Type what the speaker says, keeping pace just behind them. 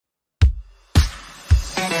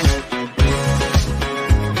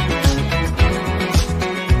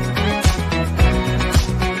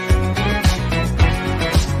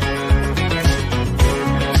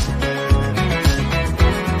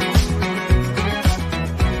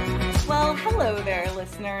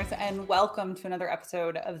listeners, and welcome to another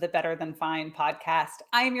episode of the Better Than Fine podcast.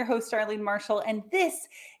 I am your host, Darlene Marshall, and this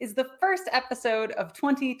is the first episode of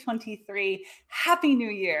 2023. Happy New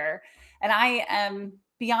Year. And I am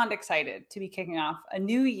beyond excited to be kicking off a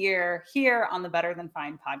new year here on the Better Than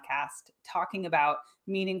Fine podcast, talking about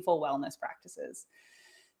meaningful wellness practices.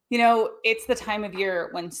 You know, it's the time of year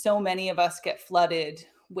when so many of us get flooded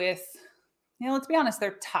with, let's be honest,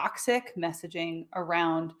 they're toxic messaging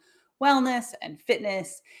around wellness and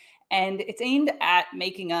fitness. And it's aimed at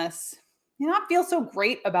making us not feel so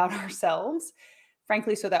great about ourselves,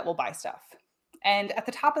 frankly, so that we'll buy stuff. And at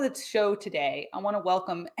the top of the show today, I want to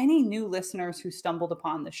welcome any new listeners who stumbled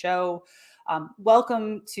upon the show.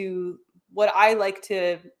 Welcome to what I like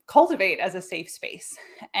to cultivate as a safe space.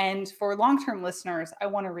 And for long-term listeners, I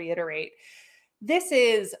want to reiterate, this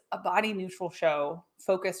is a body neutral show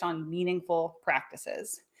focused on meaningful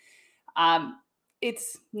practices.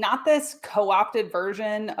 It's not this co-opted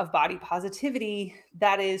version of body positivity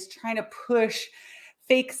that is trying to push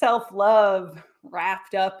fake self-love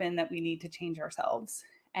wrapped up in that we need to change ourselves.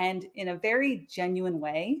 And in a very genuine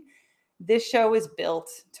way, this show is built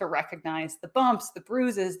to recognize the bumps, the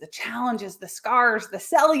bruises, the challenges, the scars, the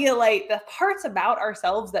cellulite, the parts about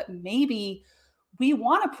ourselves that maybe we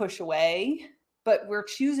want to push away, but we're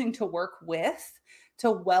choosing to work with,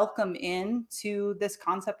 to welcome into this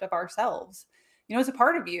concept of ourselves. It's a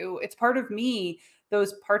part of you. It's part of me,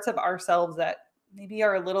 those parts of ourselves that maybe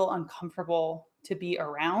are a little uncomfortable to be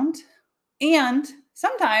around. And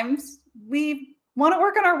sometimes we want to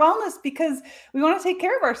work on our wellness because we want to take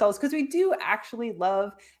care of ourselves, because we do actually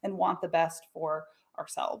love and want the best for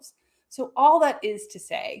ourselves. So all that is to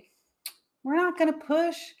say, we're not going to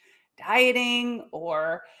push dieting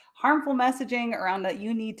or harmful messaging around that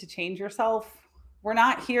you need to change yourself. We're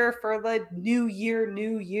not here for the new year,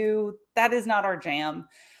 new you. That is not our jam.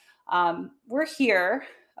 We're here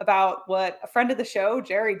about what a friend of the show,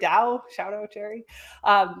 Jerry Dow, shout out Jerry,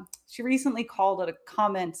 she recently called it a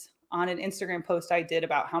comment on an Instagram post I did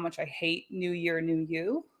about how much I hate new year, new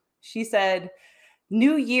you. She said,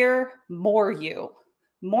 new year, more you,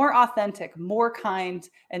 more authentic, more kind,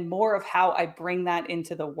 and more of how I bring that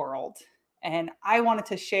into the world. And I wanted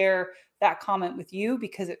to share that comment with you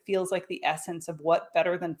because it feels like the essence of what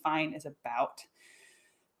Better Than Fine is about.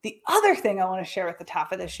 The other thing I want to share at the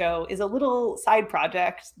top of the show is a little side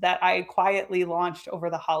project that I quietly launched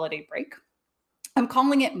over the holiday break. I'm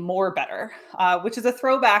calling it More Better, which is a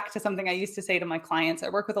throwback to something I used to say to my clients. I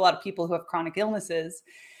work with a lot of people who have chronic illnesses,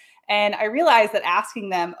 and I realized that asking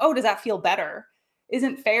them, oh, does that feel better,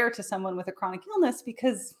 isn't fair to someone with a chronic illness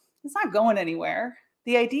because it's not going anywhere.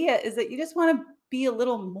 The idea is that you just want to be a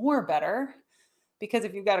little more better, because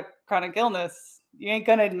if you've got a chronic illness, you ain't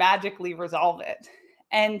going to magically resolve it.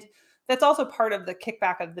 And that's also part of the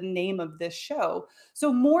kickback of the name of this show.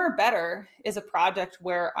 So More Better is a project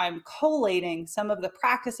where I'm collating some of the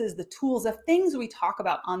practices, the tools, the things we talk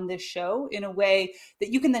about on this show in a way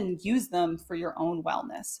that you can then use them for your own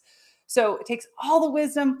wellness. So it takes all the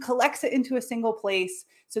wisdom, collects it into a single place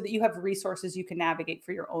so that you have resources you can navigate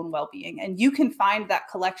for your own well-being. And you can find that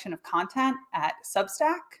collection of content at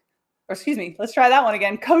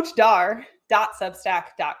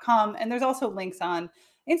coachdar.substack.com. And there's also links on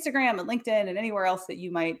Instagram and LinkedIn and anywhere else that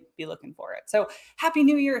you might be looking for it. So Happy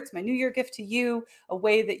New Year. It's my New Year gift to you, a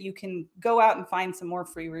way that you can go out and find some more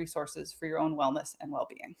free resources for your own wellness and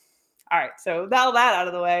well-being. All right, so now that out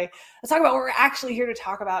of the way, let's talk about what we're actually here to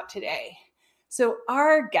talk about today. So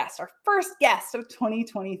our first guest of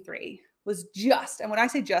 2023 was just, and when I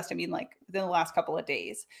say just, I mean like within the last couple of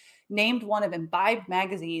days, named one of Imbibe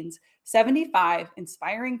Magazine's 75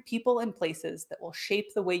 inspiring people and places that will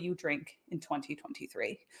shape the way you drink in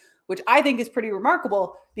 2023, which I think is pretty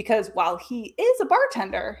remarkable because while he is a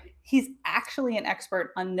bartender, he's actually an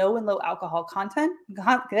expert on no and low alcohol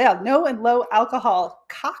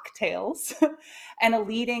cocktails and a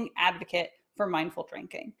leading advocate for mindful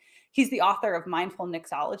drinking. He's the author of Mindful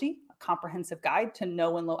Mixology, a comprehensive guide to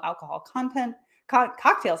no and low alcohol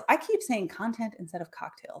cocktails. I keep saying content instead of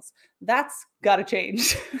cocktails. That's got to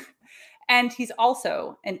change. And he's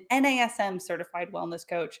also an NASM certified wellness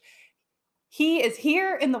coach. He is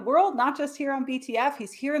here in the world, not just here on BTF.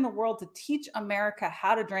 He's here in the world to teach America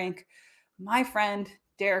how to drink. My friend,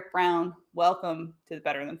 Derek Brown, welcome to the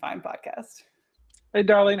Better Than Fine podcast. Hey,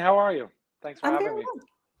 Darlene, how are you? Thanks for having me. Well.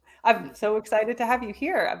 I'm so excited to have you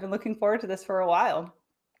here. I've been looking forward to this for a while.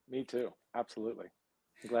 Me too. Absolutely.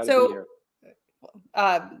 I'm glad to be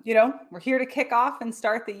here. We're here to kick off and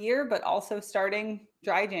start the year, but also starting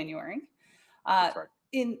dry January. That's right.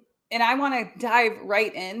 And I want to dive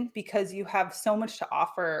right in because you have so much to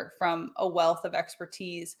offer from a wealth of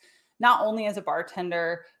expertise, not only as a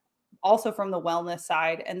bartender, also from the wellness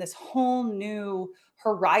side, and this whole new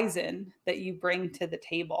horizon that you bring to the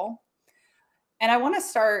table. And I want to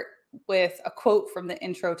start with a quote from the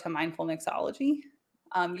intro to Mindful Mixology.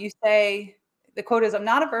 You say, the quote is, "I'm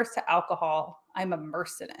not averse to alcohol, I'm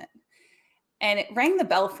immersed in it." And it rang the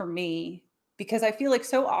bell for me because I feel like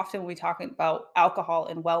so often when we talk about alcohol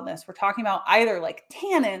and wellness, we're talking about either like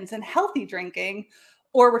tannins and healthy drinking,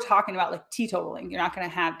 or we're talking about like teetotaling. You're not going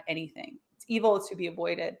to have anything. It's evil, it's to be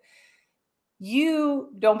avoided.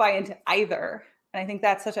 You don't buy into either. And I think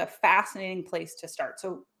that's such a fascinating place to start.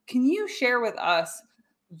 So can you share with us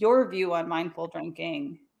your view on mindful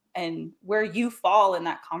drinking and where you fall in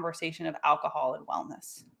that conversation of alcohol and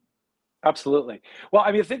wellness? Absolutely. Well,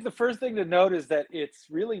 I mean, I think the first thing to note is that it's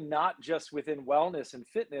really not just within wellness and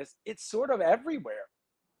fitness, it's sort of everywhere.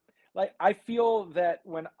 Like, I feel that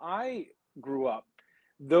when I grew up,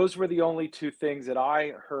 those were the only two things that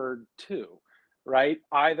I heard too, right?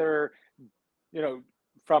 Either, you know,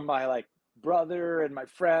 from my like brother and my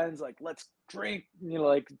friends, like, let's drink,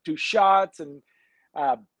 like do shots, and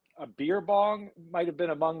uh, a beer bong might have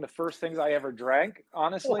been among the first things I ever drank,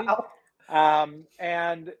 honestly. Wow.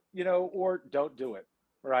 And or don't do it,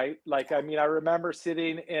 right? Like, I mean, I remember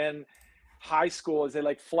sitting in high school as they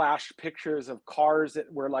like flashed pictures of cars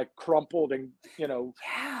that were like crumpled and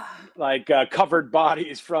Yeah. like covered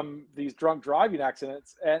bodies from these drunk driving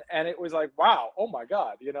accidents, and it was like, wow, oh my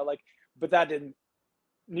god, like, but that didn't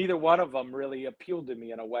neither one of them really appealed to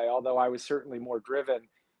me in a way, although I was certainly more driven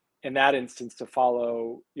in that instance to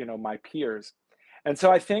follow my peers. And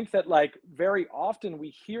so I think that, like, very often we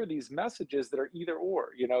hear these messages that are either or,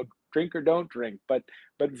 drink or don't drink, but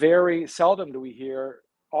very seldom do we hear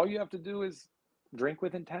all you have to do is drink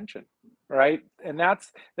with intention, right? And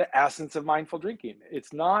that's the essence of mindful drinking.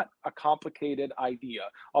 It's not a complicated idea,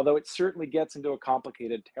 although it certainly gets into a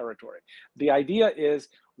complicated territory. The idea is,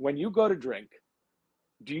 when you go to drink,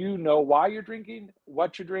 do you know why you're drinking,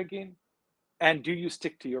 what you're drinking, and do you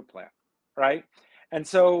stick to your plan, right? And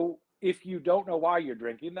so if you don't know why you're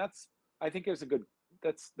drinking, I think is a good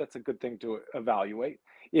that's a good thing to evaluate.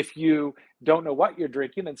 If you don't know what you're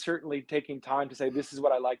drinking, then certainly taking time to say, this is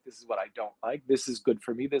what I like, this is what I don't like, this is good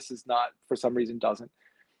for me, this is not, for some reason, doesn't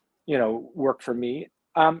work for me.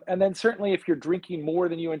 And then certainly if you're drinking more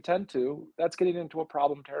than you intend to, that's getting into a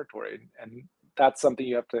problem territory, and that's something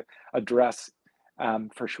you have to address,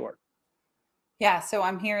 for sure. Yeah. So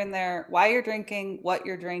I'm hearing there why you're drinking, what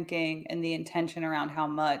you're drinking, and the intention around how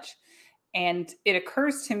much. And it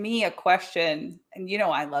occurs to me a question, and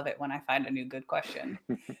I love it when I find a new good question,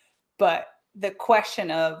 but the question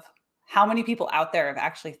of how many people out there have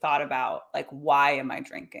actually thought about, like, why am I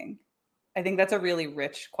drinking? I think that's a really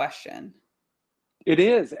rich question. It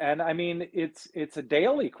is, and I mean, it's a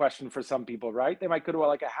daily question for some people, right? They might go to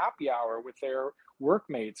like a happy hour with their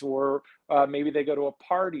workmates, or maybe they go to a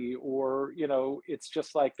party, or it's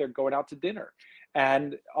just like they're going out to dinner,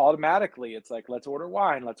 and automatically it's like, let's order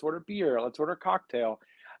wine, let's order beer, let's order cocktail.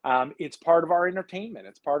 It's part of our entertainment.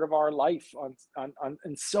 It's part of our life on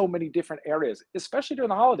in so many different areas, especially during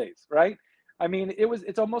the holidays, right? I mean,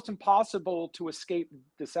 it's almost impossible to escape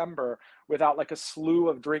December without like a slew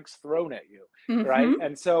of drinks thrown at you, right? Hmm.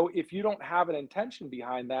 And so if you don't have an intention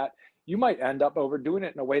behind that, you might end up overdoing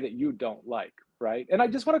it in a way that you don't like, right? And I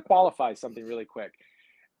just want to qualify something really quick.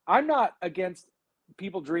 I'm not against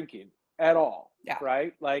people drinking at all, Yeah.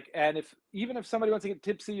 right? Like, and even if somebody wants to get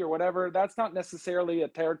tipsy or whatever, that's not necessarily a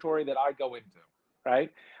territory that I go into,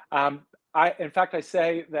 right? Um, in fact, I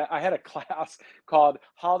say that I had a class called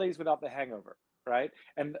Holidays Without the Hangover, right?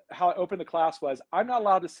 And how I opened the class was, I'm not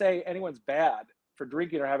allowed to say anyone's bad for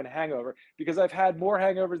drinking or having a hangover, because I've had more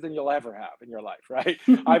hangovers than you'll ever have in your life, right?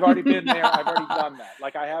 I've already been there. I've already done that.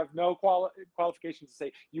 Like, I have no qualifications to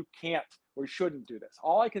say you can't or shouldn't do this.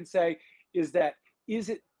 All I can say is that, is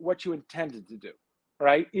it what you intended to do?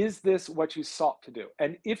 Right? Is this what you sought to do?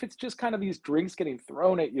 And if it's just kind of these drinks getting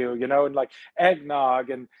thrown at you, and like eggnog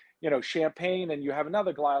and champagne, and you have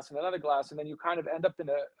another glass and another glass, and then you kind of end up in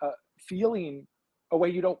a feeling a way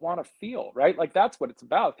you don't want to feel, right? Like, that's what it's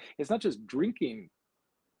about. It's not just drinking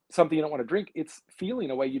something you don't want to drink, it's feeling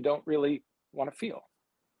a way you don't really want to feel.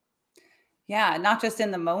 Yeah, not just in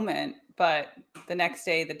the moment, but the next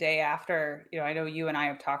day, the day after. I know you and I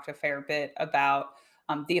have talked a fair bit about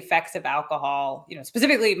the effects of alcohol.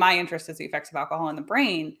 Specifically, my interest is the effects of alcohol in the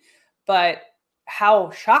brain, but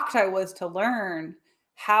how shocked I was to learn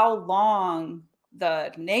how long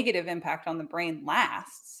the negative impact on the brain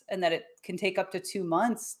lasts, and that it can take up to 2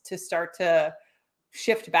 months to start to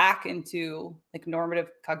shift back into like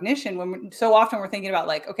normative cognition, when so often we're thinking about,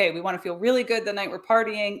 like, okay, we want to feel really good the night we're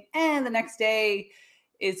partying, and the next day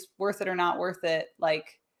is worth it or not worth it.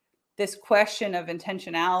 Like this question of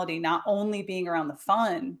intentionality, not only being around the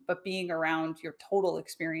fun, but being around your total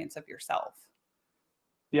experience of yourself.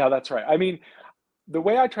 Yeah, that's right. I mean, the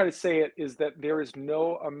way I try to say it is that there is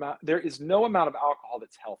no amount of alcohol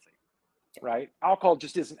that's healthy, right? Alcohol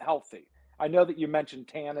just isn't healthy. I know that you mentioned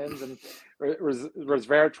tannins, and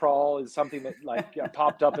resveratrol is something that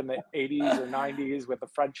popped up in the 80s or 90s with the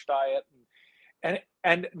French diet,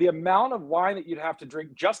 and the amount of wine that you'd have to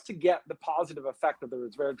drink just to get the positive effect of the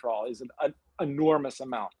resveratrol is an enormous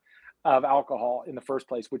amount of alcohol in the first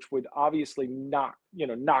place, which would obviously knock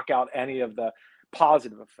out any of the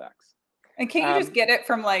positive effects. And can't you just get it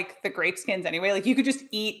from like the grape skins anyway? Like you could just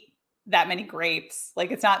eat that many grapes. Like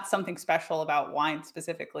it's not something special about wine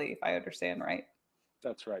specifically, if I understand right.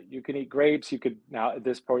 That's right. You can eat grapes. You could now at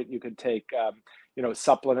this point you could take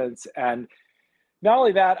supplements, and not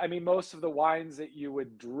only that. I mean, most of the wines that you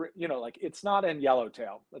would drink, like it's not in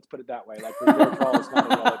Yellowtail. Let's put it that way. Like resveratrol is not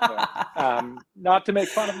in Yellowtail. Not to make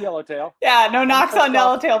fun of Yellowtail. Yeah, no knocks on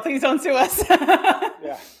Yellowtail. Please don't sue us.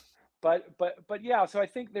 Yeah. But yeah, so I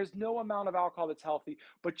think there's no amount of alcohol that's healthy,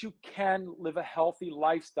 but you can live a healthy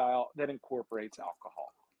lifestyle that incorporates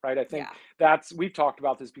alcohol, right? I think we've talked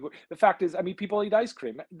about this before. The fact is, I mean, people eat ice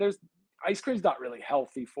cream. Ice cream's not really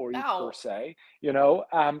healthy for you per se,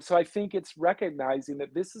 so I think it's recognizing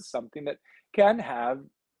that this is something that can have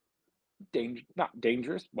not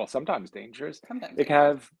dangerous, well, sometimes dangerous. It can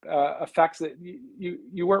have effects that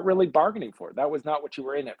you weren't really bargaining for. That was not what you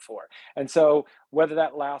were in it for. And so whether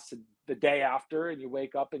that lasts the day after and you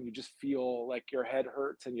wake up and you just feel like your head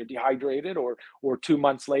hurts and you're dehydrated, or 2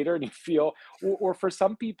 months later and you feel, or for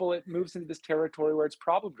some people it moves into this territory where it's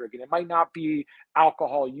problem drinking. It might not be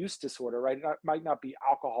alcohol use disorder, right? It might not be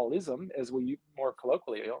alcoholism, as we more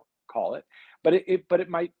colloquially call it, but it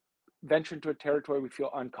might venture into a territory we feel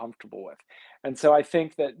uncomfortable with. And so I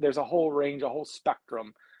think that there's a whole range, a whole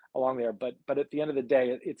spectrum along there, but at the end of the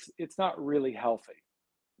day, it's not really healthy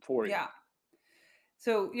for you. Yeah.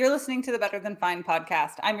 So you're listening to the Better Than Fine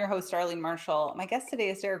podcast. I'm your host, Darlene Marshall. My guest today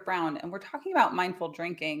is Derek Brown, and we're talking about mindful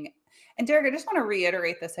drinking. And Derek, I just want to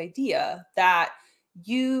reiterate this idea that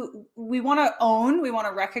we want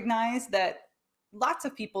to recognize that lots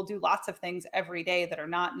of people do lots of things every day that are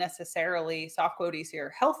not necessarily, soft quotes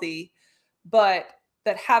here, healthy, but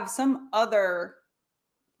that have some other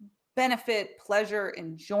benefit, pleasure,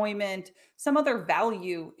 enjoyment, some other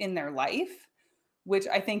value in their life, which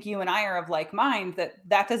I think you and I are of like mind,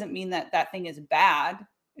 that doesn't mean that thing is bad.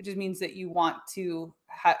 It just means that you want to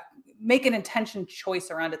make an intention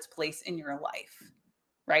choice around its place in your life,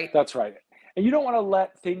 right? That's right. And you don't want to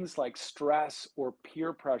let things like stress or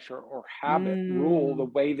peer pressure or habit rule the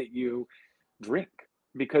way that you drink,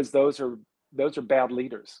 because those are bad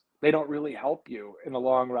leaders. They don't really help you in the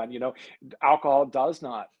long run. Alcohol does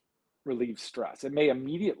not relieve stress. It may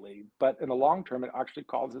immediately, but in the long term, it actually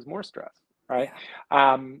causes more stress, right?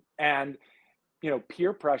 Yeah. And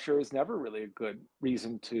peer pressure is never really a good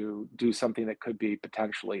reason to do something that could be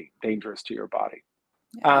potentially dangerous to your body.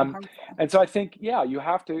 Yeah, and so I think, you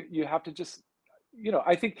have to just,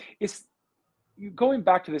 I think it's going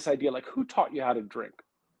back to this idea, like who taught you how to drink?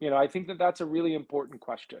 I think that's a really important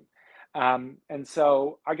question. And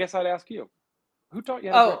so I guess I'd ask you, who taught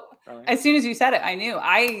you how to drink? As soon as you said it, I knew.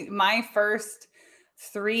 My first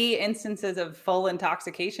 3 instances of full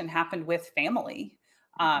intoxication happened with family.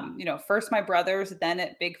 First my brothers, then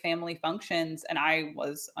at big family functions, and I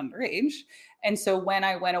was underage. And so when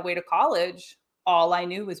I went away to college, all I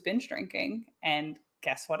knew was binge drinking, and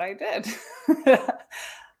guess what I did?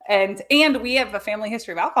 and we have a family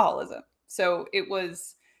history of alcoholism. So it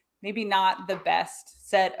was maybe not the best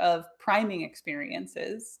set of priming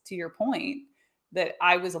experiences, to your point, that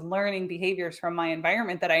I was learning behaviors from my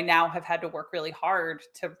environment that I now have had to work really hard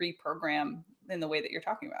to reprogram in the way that you're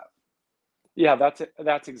talking about. Yeah,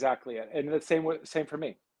 that's exactly it. And the same for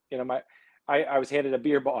me. I was handed a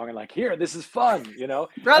beer bong and like, here, this is fun,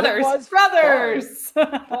 Brothers.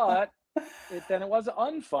 Fun, but then it was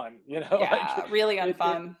unfun, Yeah, really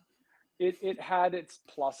unfun. It had its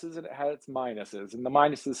pluses and it had its minuses, and the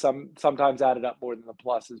minuses sometimes added up more than the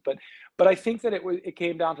pluses. But I think that it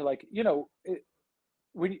came down to like,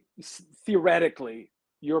 theoretically,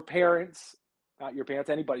 your parents, not your parents,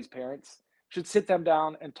 anybody's parents, should sit them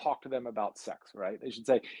down and talk to them about sex, right? They should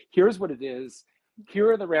say, here's what it is.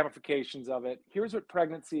 Here are the ramifications of it. Here's what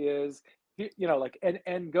pregnancy is,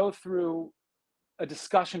 and go through a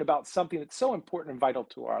discussion about something that's so important and vital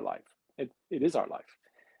to our life. It is our life,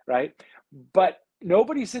 right? But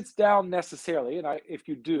nobody sits down necessarily. And if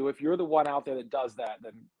you're the one out there that does that,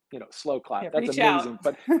 then slow clap. Yeah, That's reach out. amazing.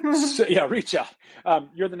 But so, yeah, reach out.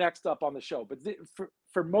 You're the next up on the show. But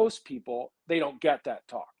for most people, they don't get that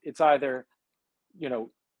talk. It's either, you know,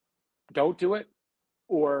 don't do it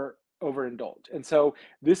or overindulge. And so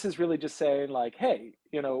this is really just saying like, hey,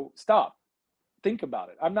 stop, think about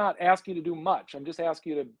it. I'm not asking you to do much. I'm just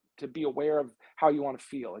asking you to be aware of how you want to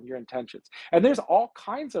feel and your intentions. And there's all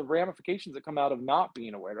kinds of ramifications that come out of not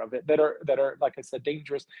being aware of it that are like I said,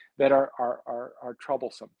 dangerous, that are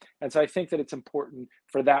troublesome. And so I think that it's important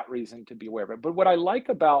for that reason to be aware of it. But what I like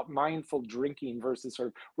about mindful drinking versus sort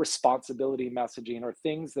of responsibility messaging or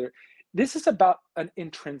things that are, this is about an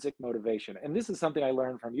intrinsic motivation. And this is something I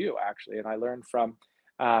learned from you actually, and I learned from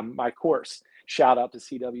my course. Shout out to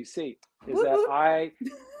CWC. Is Whoop, that whoop. I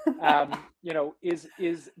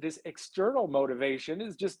is this external motivation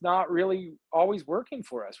is just not really always working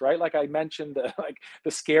for us, right? Like I mentioned,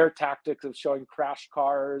 the scare tactics of showing crash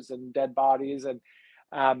cars and dead bodies, and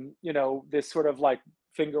this sort of like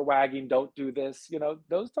finger wagging, don't do this,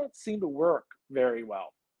 those don't seem to work very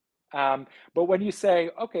well. But when you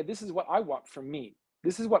say, okay, this is what I want for me,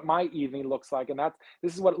 this is what my evening looks like, and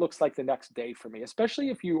this is what it looks like the next day for me, especially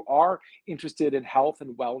if you are interested in health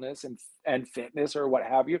and wellness and fitness or what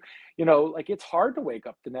have you, like it's hard to wake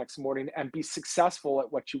up the next morning and be successful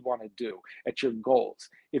at what you want to do, at your goals,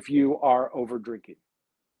 if you are over drinking.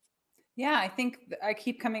 Yeah, I think I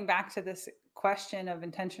keep coming back to this question of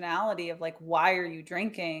intentionality of like, why are you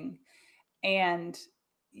drinking? And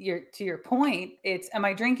to your point, it's, am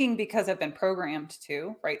I drinking because I've been programmed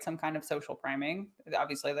to, right? Some kind of social priming.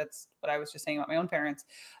 Obviously, that's what I was just saying about my own parents.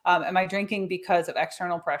 Am I drinking because of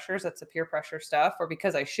external pressures? That's the peer pressure stuff, or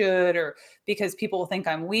because I should, or because people will think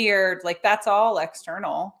I'm weird. Like that's all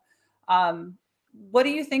external. What do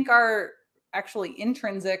you think are actually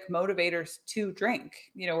intrinsic motivators to drink?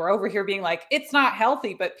 We're over here being like, it's not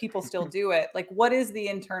healthy, but people still do it. Like, what is the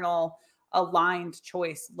internal aligned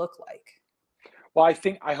choice look like? Well,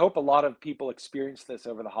 I hope a lot of people experience this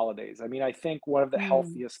over the holidays. I mean, I think one of the Mm,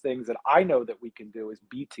 healthiest things that I know that we can do is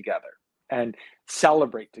be together and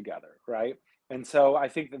celebrate together, right? And so I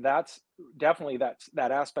think that that's definitely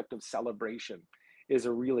that aspect of celebration is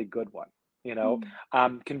a really good one. You know,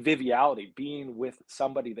 mm. conviviality, being with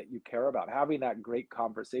somebody that you care about, having that great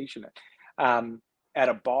conversation um, at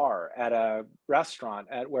a bar, at a restaurant,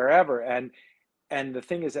 at wherever, and the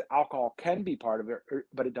thing is that alcohol can be part of it,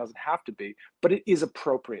 but it doesn't have to be. But it is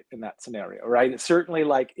appropriate in that scenario, right? It's certainly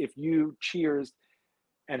like if you cheers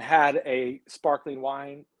and had a sparkling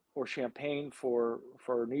wine or champagne for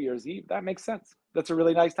New Year's Eve, that makes sense. That's a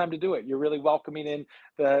really nice time to do it. You're really welcoming in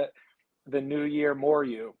the new year more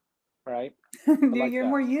you, right? I New like year, that.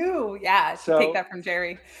 more you. Yeah, to take So that from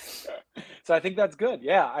Jerry. so I think that's good.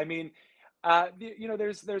 Yeah, I mean,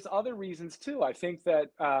 there's other reasons too. I think that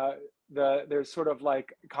there's sort of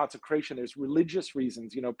like consecration. There's religious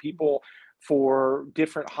reasons. People for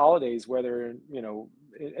different holidays, whether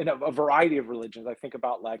in a variety of religions. I think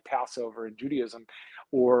about like Passover in Judaism,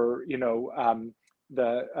 or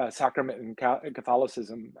the sacrament in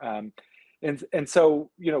Catholicism. And so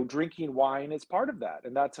drinking wine is part of that,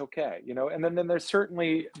 and that's okay. And then there's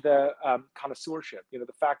certainly the connoisseurship, the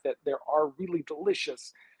fact that there are really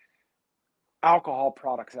delicious alcohol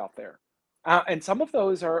products out there, and some of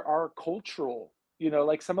those are cultural,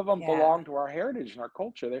 like some of them Yeah. belong to our heritage and our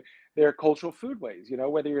culture. They're cultural foodways,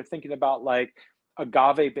 whether you're thinking about like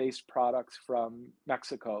agave based products from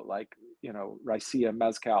Mexico, like raicilla,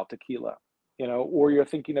 mezcal, tequila, or you're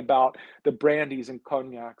thinking about the brandies and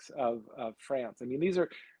cognacs of France. I mean,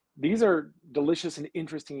 these are delicious and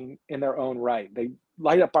interesting in their own right. They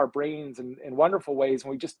light up our brains in wonderful ways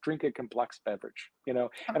when we just drink a complex beverage, and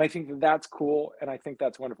I think that that's cool, and I think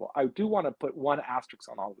that's wonderful. I do want to put one asterisk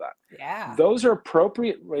on all of that. Yeah. Those are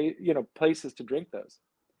appropriate places to drink those,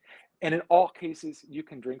 and in all cases, you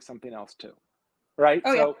can drink something else too, right?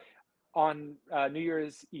 Oh, yeah. So on New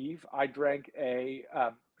Year's Eve, I drank a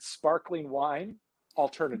sparkling wine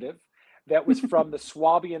alternative that was from the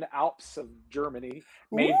Swabian Alps of Germany,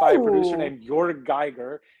 made by a producer Ooh. named Jörg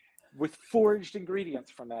Geiger, with foraged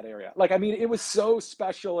ingredients from that area. Like, I mean, it was so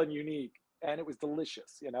special and unique, and it was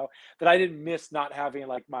delicious, that I didn't miss not having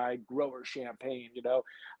like my grower champagne.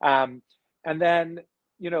 Um, and then,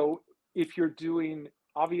 you know, if you're doing,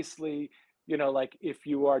 obviously, like if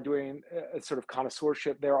you are doing a sort of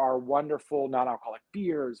connoisseurship, there are wonderful non-alcoholic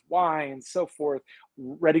beers, wines, so forth,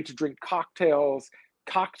 ready to drink cocktails,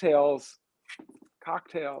 cocktails,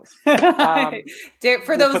 cocktails. Um,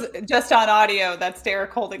 For we'll those put just on audio, that's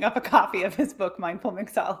Derek holding up a copy of his book, Mindful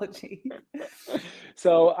Mixology.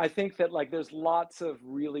 so I think that like there's lots of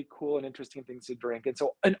really cool and interesting things to drink. And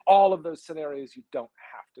so in all of those scenarios, you don't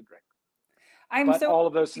have to drink. I'm But so all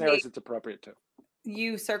of those appreciate scenarios, it's appropriate too.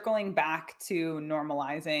 you circling back to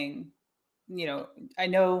normalizing, I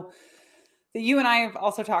know that you and I have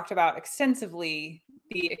also talked about extensively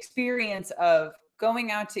the experience of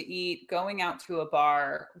going out to eat, going out to a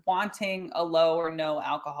bar, wanting a low or no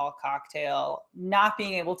alcohol cocktail, not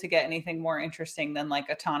being able to get anything more interesting than like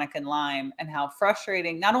a tonic and lime, and how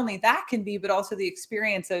frustrating not only that can be, but also the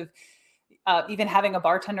experience of even having a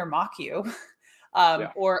bartender mock you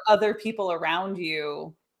Yeah. or other people around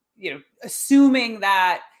you, assuming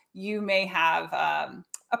that you may have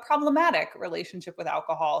a problematic relationship with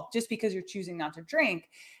alcohol just because you're choosing not to drink.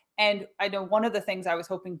 And I know one of the things I was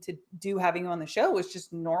hoping to do having you on the show was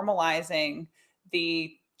just normalizing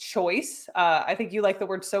the choice. I think you like the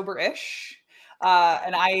word sober-ish.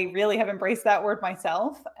 And I really have embraced that word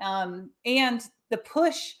myself. And the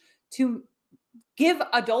push to give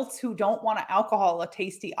adults who don't want alcohol a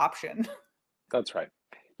tasty option. That's right.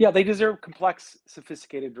 Yeah, they deserve complex,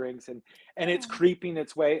 sophisticated drinks, and it's Yeah. creeping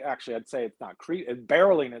its way. Actually, I'd say it's not it's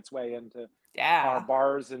barreling its way into our Yeah.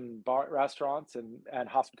 bars and restaurants and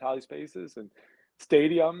hospitality spaces and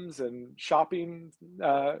stadiums and shopping,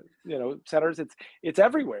 centers. It's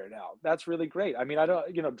everywhere now. That's really great. I mean, I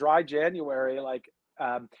don't, dry January, like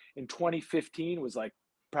in 2015 was like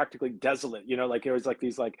practically desolate. Like it was like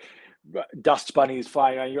these like dust bunnies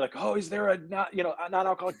flying on. You're like, oh, is there a not, a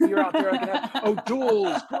non-alcoholic beer out there I can have? Oh,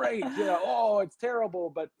 Duels, great. Oh, it's terrible,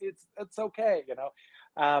 but it's okay.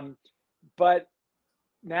 But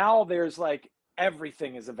now there's like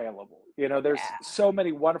everything is available. There's Yeah. so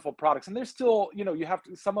many wonderful products, and there's still, you have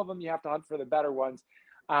to, some of them you have to hunt for the better ones.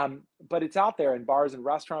 But it's out there, and bars and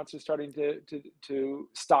restaurants are starting to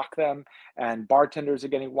stock them, and bartenders are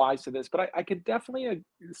getting wise to this. But I could definitely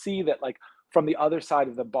see that, like, from the other side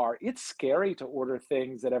of the bar, it's scary to order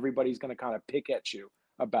things that everybody's going to kind of pick at you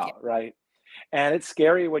Yeah. about, right? And it's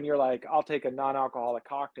scary when you're like, I'll take a non-alcoholic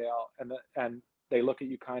cocktail, and they look at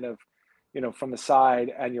you kind of, from the side,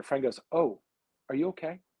 and your friend goes, "Oh, are you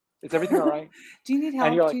okay? Is everything all right?" Do you need And you're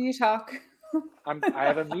help? Do like, you need to talk? I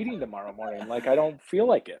have a meeting tomorrow morning. Like, I don't feel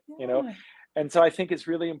like it. Yeah. And so I think it's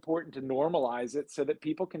really important to normalize it so that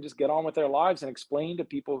people can just get on with their lives and explain to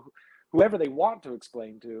people, whoever they want to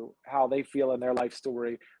explain to, how they feel in their life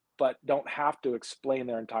story, but don't have to explain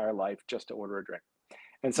their entire life just to order a drink.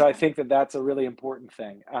 And so I Yeah. think that that's a really important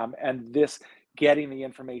thing. And this getting the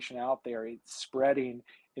information out there, it's spreading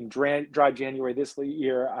in dry January this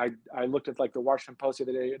year. I looked at like the Washington Post the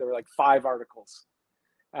other day. There were like 5 articles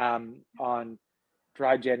on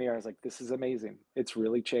dry January. I was like, this is amazing. It's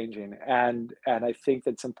really changing. And I think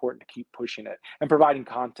that's important to keep pushing it and providing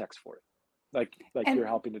context for it, like And you're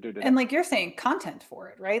helping to do today. and like you're saying, content for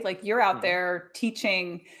it, right? Like you're out Mhm. there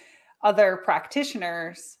teaching other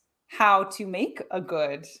practitioners how to make a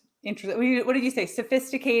good, interesting. What did you say?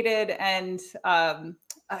 Sophisticated and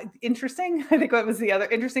interesting. I think what was the other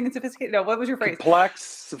interesting and sophisticated. No, what was your phrase? Complex,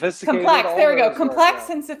 sophisticated, Complex. all There we go. those work. Yeah. Complex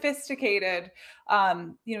and sophisticated.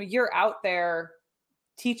 You're out there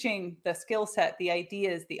teaching the skill set, the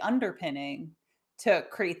ideas, the underpinning to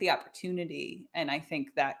create the opportunity. And I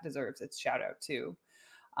think that deserves its shout out too.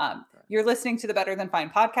 You're listening to the Better Than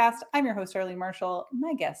Fine podcast. I'm your host, Darlene Marshall.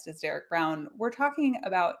 My guest is Derek Brown. We're talking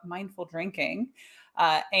about mindful drinking.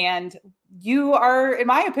 And you are, in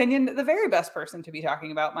my opinion, the very best person to be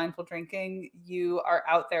talking about mindful drinking. You are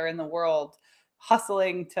out there in the world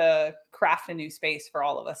hustling to craft a new space for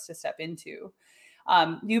all of us to step into.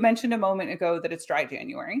 You mentioned a moment ago that it's dry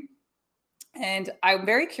January. And I'm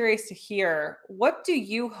very curious to hear, what do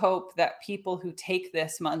you hope that people who take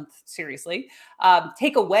this month seriously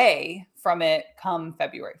take away from it come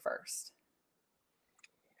February 1st?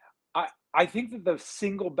 I think that the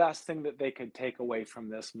single best thing that they could take away from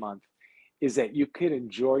this month is that you could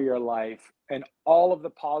enjoy your life and all of the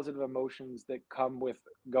positive emotions that come with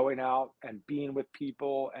going out and being with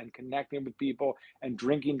people and connecting with people and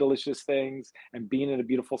drinking delicious things and being in a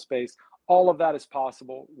beautiful space. All of that is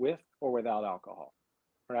possible with or without alcohol,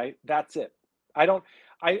 right? That's it. I don't,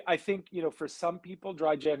 I think, for some people,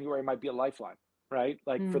 dry January might be a lifeline, right?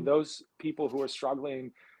 Like for Mm, those people who are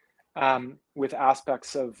struggling with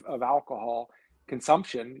aspects of alcohol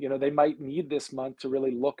consumption, they might need this month to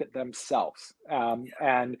really look at themselves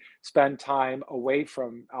and spend time away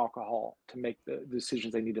from alcohol to make the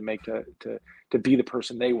decisions they need to make to be the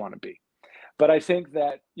person they want to be. But I think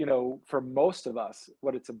that, for most of us,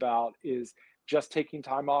 what it's about is just taking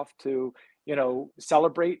time off to,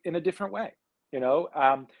 celebrate in a different way, you know?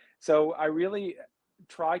 So I really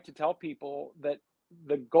try to tell people that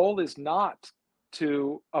the goal is not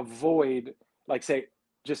to avoid, like, say,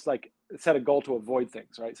 just like set a goal to avoid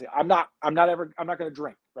things, right? Say, I'm not going to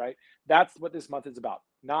drink, right? That's what this month is about,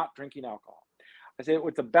 not drinking alcohol. I say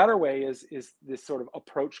what's a better way is this sort of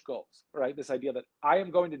approach goals, right? This idea that I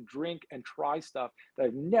am going to drink and try stuff that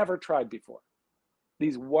I've never tried before.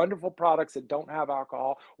 These wonderful products that don't have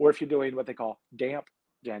alcohol, or if you're doing what they call damp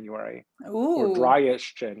January or Ooh,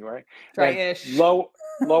 dryish January, then dry-ish. low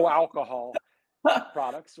alcohol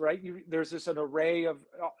products, right? There's just an array of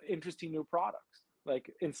interesting new products.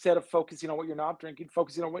 Like instead of focusing on what you're not drinking,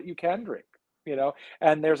 focusing on what you can drink,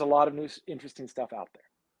 and there's a lot of new interesting stuff out there.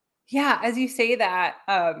 Yeah, as you say that,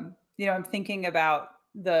 I'm thinking about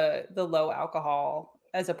the low alcohol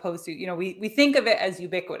as opposed to, we think of it as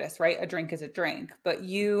ubiquitous, right? A drink is a drink. But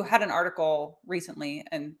you had an article recently,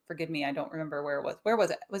 and forgive me, I don't remember where it was. Where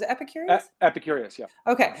was it? Was it Epicurious? Epicurious, yeah.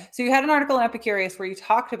 Okay. So you had an article in Epicurious where you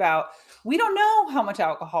talked about we don't know how much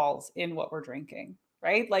alcohol's in what we're drinking.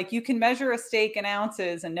 Right? Like you can measure a steak in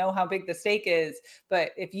ounces and know how big the steak is. But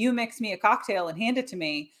if you mix me a cocktail and hand it to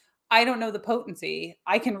me, I don't know the potency.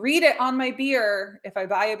 I can read it on my beer if I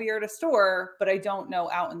buy a beer at a store, but I don't know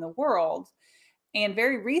out in the world. And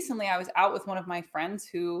very recently, I was out with one of my friends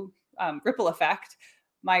who, ripple effect,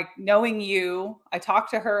 knowing you, I talked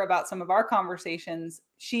to her about some of our conversations.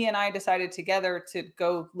 She and I decided together to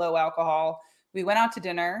go low alcohol. We went out to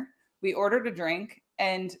dinner, we ordered a drink,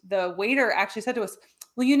 and the waiter actually said to us,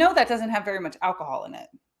 well, that doesn't have very much alcohol in it.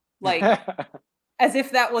 Like, as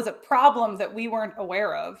if that was a problem that we weren't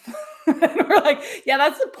aware of. We're like, yeah,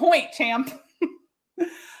 that's the point, champ.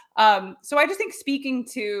 So I just think speaking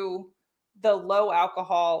to the low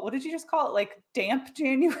alcohol, what did you just call it? Like damp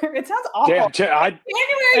January? It sounds awful. January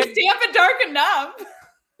is damp and dark enough.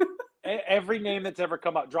 Every name that's ever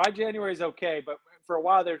come up. Dry January is okay, but for a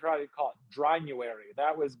while they're trying to call it Drynuary.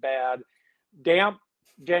 That was bad. Damp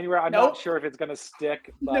January, I'm not sure if it's going to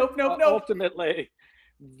stick. But nope. Ultimately,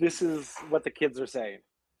 this is what the kids are saying.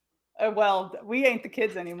 Well, we ain't the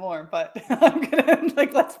kids anymore, but I'm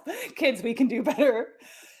gonna kids, we can do better.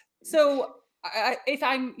 So if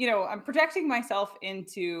I'm projecting myself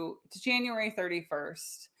into January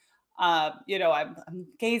 31st, I'm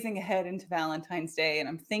gazing ahead into Valentine's Day, and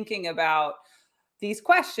I'm thinking about these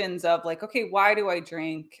questions of like, okay, why do I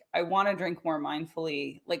drink? I want to drink more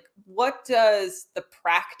mindfully. Like, what does the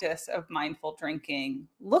practice of mindful drinking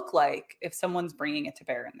look like if someone's bringing it to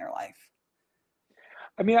bear in their life?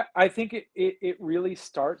 I mean, I think it really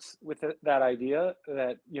starts with that idea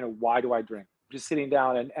that, why do I drink? Just sitting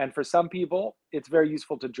down. And for some people, it's very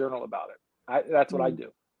useful to journal about it. That's what I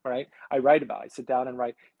do, right? I write about it. I sit down and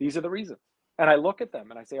write, these are the reasons. And I look at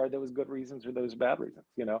them and I say, are those good reasons or those bad reasons?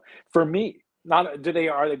 For me, not are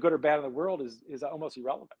they good or bad in the world is almost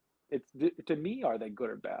irrelevant. It's to me, are they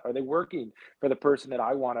good or bad? Are they working for the person that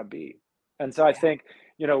I want to be? And so I think,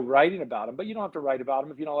 writing about them, but you don't have to write about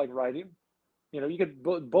them if you don't like writing. You could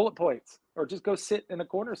bullet points or just go sit in a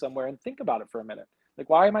corner somewhere and think about it for a minute. Like,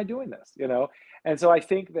 why am I doing this? And so I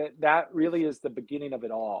think that really is the beginning of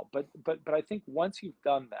it all. But I think once you've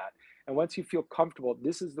done that and once you feel comfortable,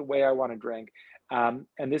 this is the way I want to drink, and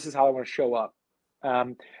this is how I want to show up,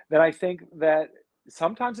 then I think that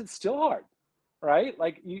sometimes it's still hard, right?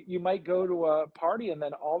 Like you might go to a party and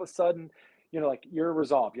then all of a sudden, like you're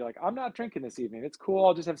resolved. You're like, I'm not drinking this evening. It's cool.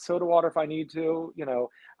 I'll just have soda water if I need to,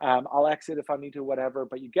 I'll exit if I need to, whatever.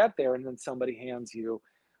 But you get there and then somebody hands you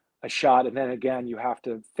a shot. And then again, you have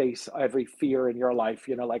to face every fear in your life.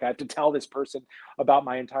 Like I have to tell this person about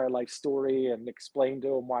my entire life story and explain to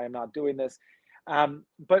them why I'm not doing this.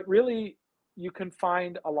 But really, you can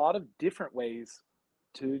find a lot of different ways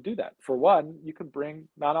to do that. For one, you can bring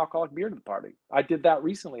non-alcoholic beer to the party. I did that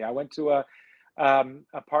recently. I went to a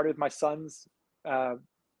party with my son's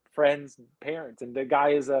friends' parents, and the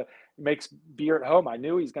guy makes beer at home. I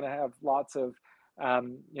knew he's going to have lots of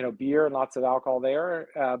beer and lots of alcohol there,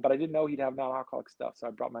 but I didn't know he'd have non-alcoholic stuff, so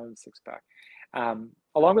I brought my own 6-pack,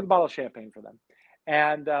 along with a bottle of champagne for them.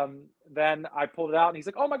 And then I pulled it out, and he's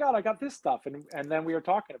like, "Oh my God, I got this stuff!" And then we were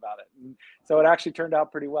talking about it, and so it actually turned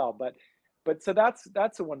out pretty well. But so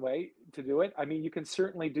that's a one way to do it. I mean, you can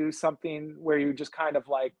certainly do something where you just kind of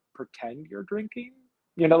like pretend you're drinking.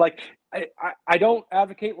 Like I don't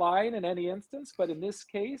advocate lying in any instance, but in this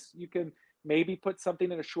case, you can maybe put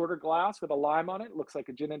something in a shorter glass with a lime on it. It looks like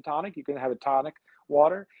a gin and tonic. You can have a tonic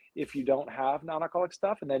water if you don't have non-alcoholic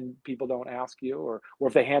stuff, and then people don't ask you, or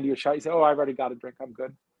if they hand you a shot, you say, "Oh, I've already got a drink. I'm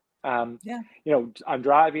good." Yeah. I'm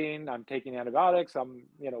driving. I'm taking antibiotics. I'm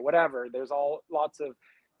whatever. There's lots of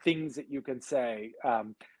things that you can say.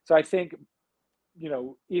 So I think,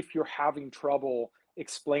 if you're having trouble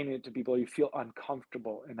explaining it to people, you feel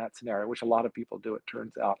uncomfortable in that scenario, which a lot of people do, it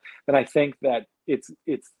turns out, then I think that it's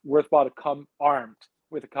worthwhile to come armed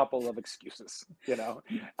with a couple of excuses,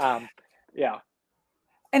 yeah.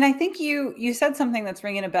 And I think you said something that's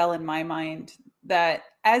ringing a bell in my mind that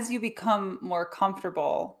as you become more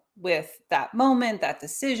comfortable with that moment, that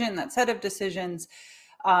decision, that set of decisions,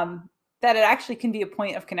 that it actually can be a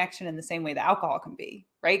point of connection in the same way that alcohol can be,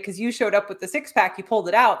 right? Because you showed up with the 6-pack, you pulled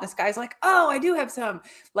it out. This guy's like, oh, I do have some.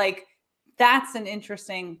 Like, that's an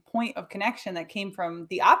interesting point of connection that came from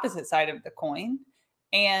the opposite side of the coin.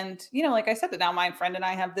 And, like I said, that now my friend and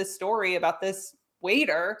I have this story about this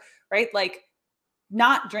waiter, right? Like,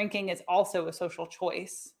 not drinking is also a social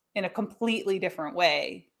choice in a completely different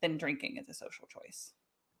way than drinking is a social choice.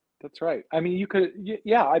 That's right. I mean,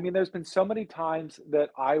 yeah. I mean, there's been so many times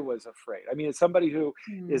that I was afraid. I mean, as somebody who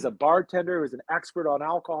is a bartender, who's an expert on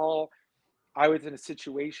alcohol, I was in a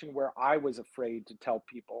situation where I was afraid to tell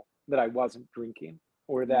people that I wasn't drinking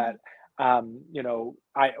or that, I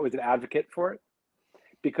was an advocate for it,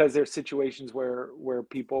 because there's situations where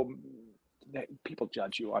people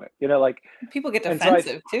judge you on it, like, People get and so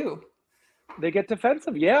defensive too. they get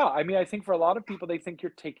defensive. Yeah. I mean, I think for a lot of people, they think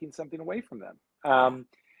you're taking something away from them.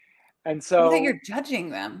 And Or that so, you're judging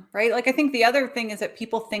them, right? Like, I think the other thing is that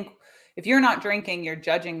people think if you're not drinking, you're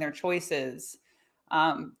judging their choices,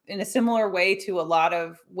 in a similar way to a lot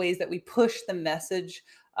of ways that we push the message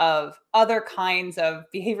of other kinds of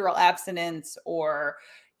behavioral abstinence, or,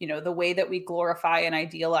 the way that we glorify and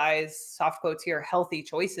idealize, soft quotes here, healthy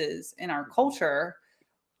choices in our culture.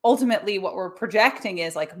 Ultimately, what we're projecting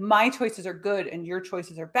is like, my choices are good and your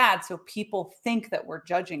choices are bad. So people think that we're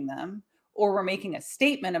judging them, or we're making a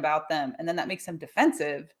statement about them. And then that makes them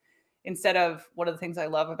defensive, instead of, one of the things I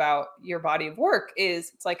love about your body of work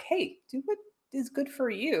is it's like, hey, do what is good for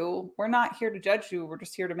you. We're not here to judge you. We're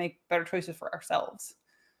just here to make better choices for ourselves.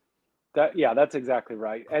 yeah, that's exactly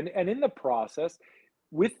right. And in the process,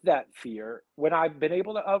 with that fear, when I've been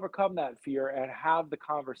able to overcome that fear and have the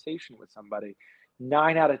conversation with somebody,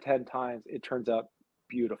 9 out of 10 times it turns out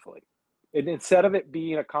beautifully. And instead of it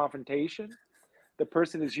being a confrontation, the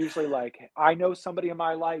person is usually like, I know somebody in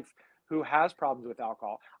my life who has problems with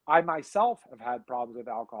alcohol. I myself have had problems with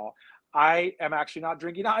alcohol. I am actually not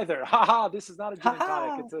drinking either. Ha, this is not a gin and tonic.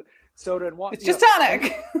 Ha. It's a soda and water. It's just And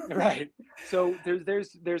tonic. right. So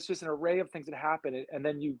there's just an array of things that happen, and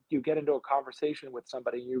then you get into a conversation with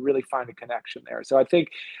somebody, and you really find a connection there. So I think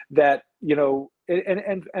that,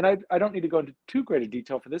 I don't need to go into too great a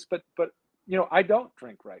detail for this, but I don't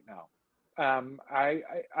drink right now. I'm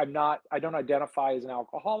not. I don't identify as an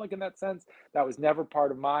alcoholic in that sense. That was never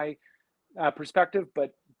part of my perspective.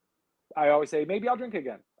 But I always say maybe I'll drink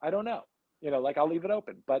again. I don't know. Like, I'll leave it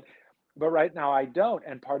open. But right now I don't.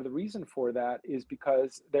 And part of the reason for that is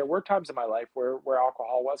because there were times in my life where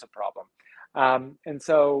alcohol was a problem. And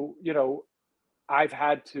so, I've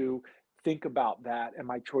had to think about that and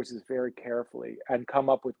my choices very carefully and come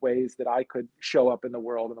up with ways that I could show up in the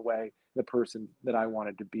world in the way, the person that I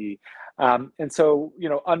wanted to be. And so,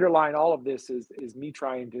 underlying all of this is me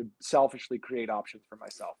trying to selfishly create options for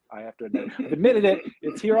myself. I have to admit it. I've admitted it.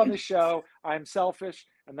 It's here on the show. I'm selfish,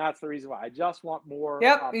 and that's the reason why I just want more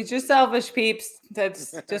Yep, options he's just for selfish, peeps.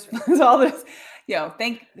 That's just that's all this.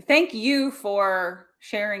 Thank you for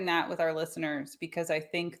sharing that with our listeners, because I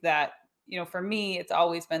think that, for me, it's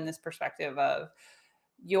always been this perspective of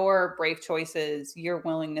your brave choices, your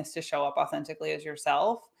willingness to show up authentically as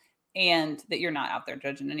yourself, and that you're not out there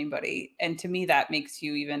judging anybody. And to me, that makes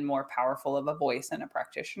you even more powerful of a voice and a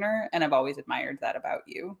practitioner. And I've always admired that about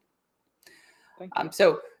you. Thank you.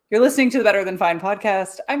 So you're listening to the Better Than Fine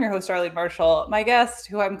podcast. I'm your host, Darlene Marshall. My guest,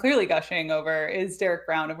 who I'm clearly gushing over, is Derek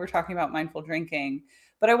Brown, and we're talking about mindful drinking.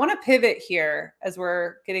 But I want to pivot here as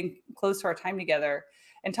we're getting close to our time together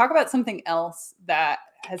and talk about something else that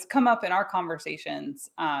has come up in our conversations,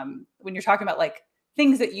 when you're talking about like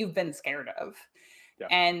things that you've been scared of. Yeah.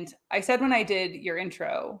 And I said when I did your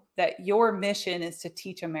intro that your mission is to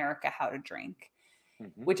teach America how to drink.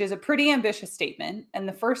 Mm-hmm. Which is a pretty ambitious statement. And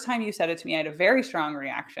the first time you said it to me, I had a very strong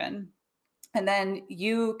reaction. And then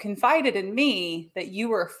you confided in me that you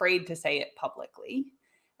were afraid to say it publicly.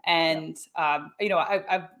 And,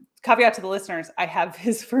 I've caveat to the listeners, I have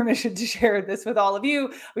his permission to share this with all of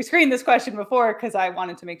you. We screened this question before because I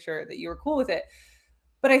wanted to make sure that you were cool with it.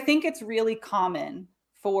 But I think it's really common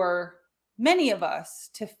for many of us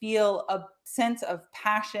to feel a sense of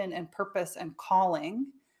passion and purpose and calling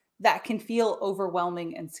that can feel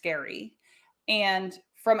overwhelming and scary. And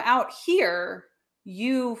from out here,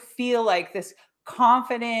 you feel like this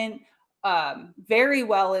confident, very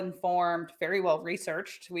well informed, very well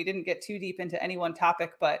researched. We didn't get too deep into any one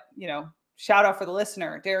topic, but shout out for the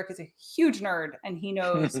listener. Derek is a huge nerd, and he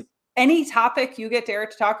knows any topic you get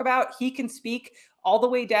Derek to talk about, he can speak all the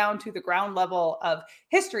way down to the ground level of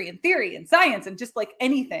history and theory and science and just like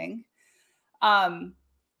anything. I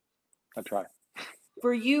try.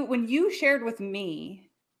 For you, when you shared with me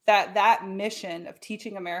that mission of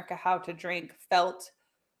teaching America how to drink felt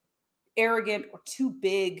arrogant or too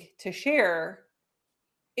big to share,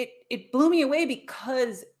 it blew me away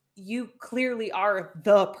because you clearly are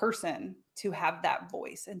the person to have that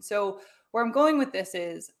voice. And so where I'm going with this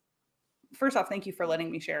is, first off, thank you for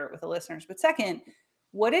letting me share it with the listeners. But second,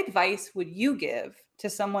 what advice would you give to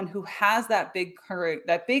someone who has that big courage,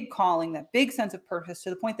 that big calling, that big sense of purpose to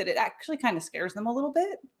the point that it actually kind of scares them a little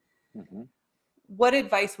bit? Mm-hmm. What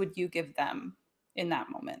advice would you give them in that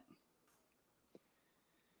moment?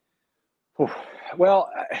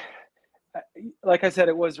 Well, like I said,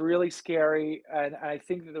 it was really scary. And I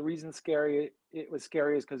think that the reason it was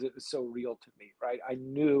scary is because it was so real to me, right? I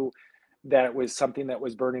knew that it was something that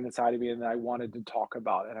was burning inside of me and that I wanted to talk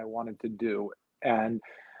about and I wanted to do. And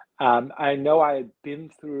I know I had been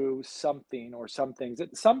through something or some things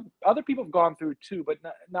that some other people have gone through too, but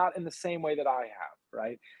not in the same way that I have,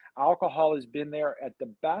 right? Alcohol has been there at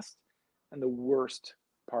the best and the worst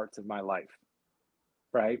parts of my life,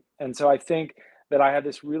 right? And so I think that I had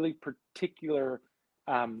this really particular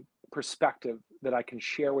perspective that I can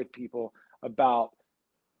share with people about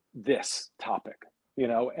this topic,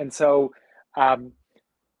 And so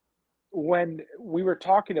when we were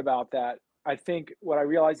talking about that, I think what I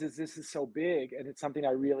realized is this is so big and it's something I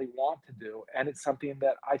really want to do. And it's something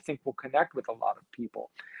that I think will connect with a lot of people.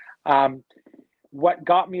 What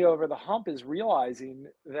got me over the hump is realizing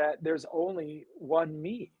that there's only one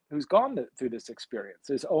me who's gone through this experience.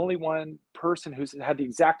 There's only one person who's had the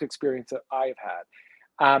exact experience that I've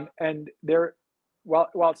had. And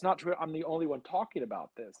while it's not true, I'm the only one talking about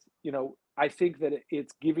this. I think that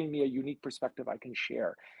it's giving me a unique perspective I can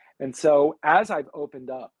share. And so as I've opened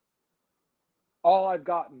up, all I've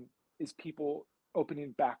gotten is people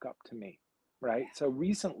opening back up to me, right? So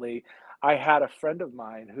recently, I had a friend of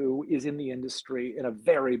mine who is in the industry in a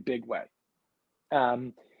very big way,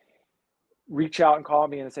 reach out and call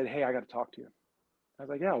me and said, "Hey, I got to talk to you." I was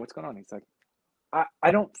like, "Yeah, what's going on?" He's like,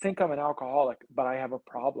 I don't think I'm an alcoholic, but I have a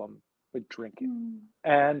problem with drinking.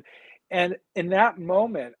 And in that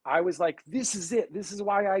moment, I was like, this is it. This is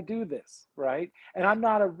why I do this, right? And I'm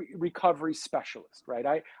not a recovery specialist,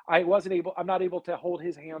 right? I'm not able to hold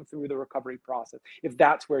his hand through the recovery process if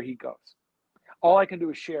that's where he goes. All I can do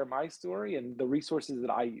is share my story and the resources that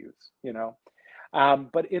I use,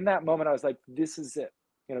 But in that moment, I was like, this is it.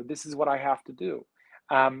 This is what I have to do.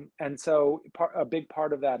 And so a big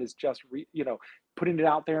part of that is just, putting it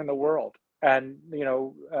out there in the world and,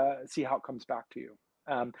 see how it comes back to you.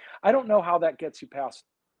 I don't know how that gets you past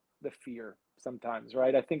the fear sometimes,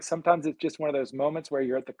 right? I think sometimes it's just one of those moments where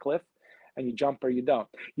you're at the cliff and you jump or you don't.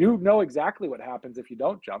 You know exactly what happens if you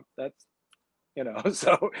don't jump. That's,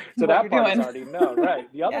 so that part is already known,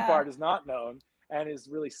 right? The other part is not known and is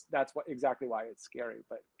really, that's exactly why it's scary.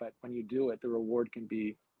 But when you do it, the reward can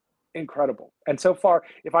be incredible. And so far,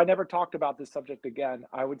 if I never talked about this subject again,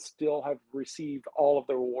 I would still have received all of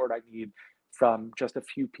the reward I need from just a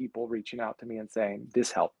few people reaching out to me and saying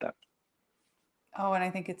this helped them. Oh, and I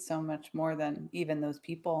think it's so much more than even those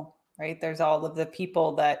people, right? There's all of the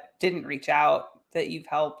people that didn't reach out that you've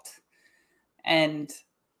helped. And,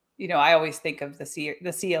 I always think of the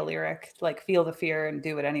Sia lyric, like feel the fear and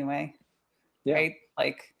do it anyway. Yeah. Right?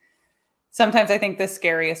 Like sometimes I think the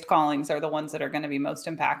scariest callings are the ones that are going to be most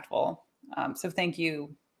impactful. So thank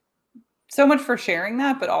you so much for sharing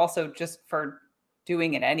that, but also just for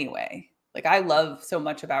doing it anyway. Like I love so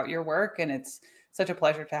much about your work and it's such a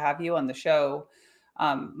pleasure to have you on the show.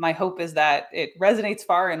 My hope is that it resonates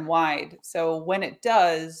far and wide. So when it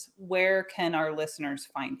does, where can our listeners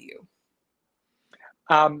find you?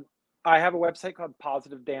 I have a website called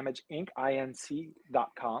Positive Damage Inc.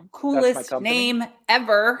 Inc.com. Coolest name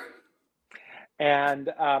ever. And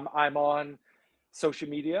I'm on social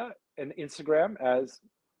media and Instagram as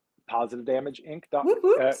Positive Damage Inc. .com.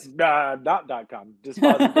 Just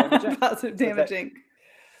Positive Damage Inc. Positive Damage Inc.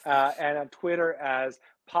 And on Twitter as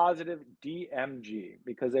Positive DMG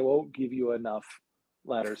because they won't give you enough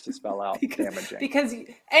letters to spell out damaging. Because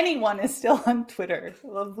anyone is still on Twitter.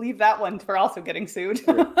 We'll leave that one for also getting sued.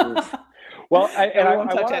 Well,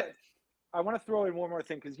 I want to throw in one more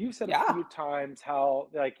thing because you said a few times how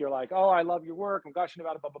you're like, oh, I love your work. I'm gushing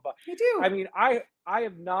about it, blah, blah, blah. You do. I mean, I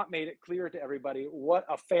have not made it clear to everybody what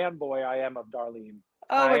a fanboy I am of Darlene.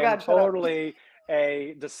 Oh my God, totally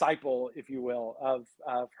a disciple, if you will, of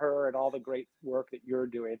her and all the great work that you're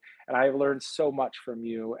doing. And I have learned so much from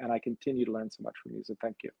you and I continue to learn so much from you. So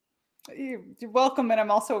thank you. You're welcome. And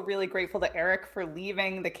I'm also really grateful to Eric for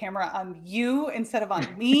leaving the camera on you instead of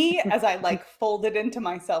on me as I folded into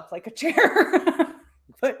myself like a chair.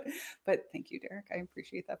 But thank you, Derek. I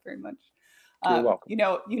appreciate that very much. You're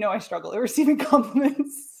welcome. I struggle at receiving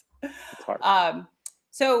compliments. It's hard.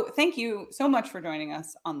 So thank you so much for joining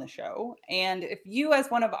us on the show. And if you,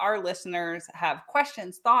 as one of our listeners, have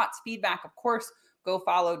questions, thoughts, feedback, of course, go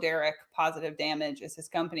follow Derek. Positive Damage is his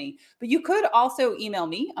company. But you could also email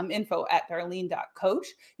me. I'm info@darlene.coach.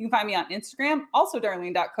 You can find me on Instagram, also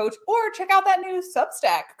darlene.coach, or check out that new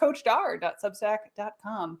Substack,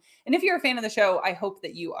 coachdar.substack.com. And if you're a fan of the show, I hope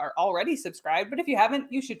that you are already subscribed. But if you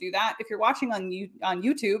haven't, you should do that. If you're watching on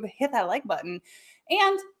YouTube, hit that like button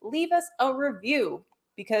and leave us a review.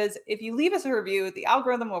 Because if you leave us a review, the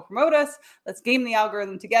algorithm will promote us. Let's game the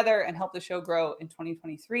algorithm together and help the show grow in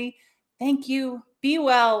 2023. Thank you. Be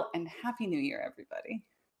well and Happy New Year, everybody.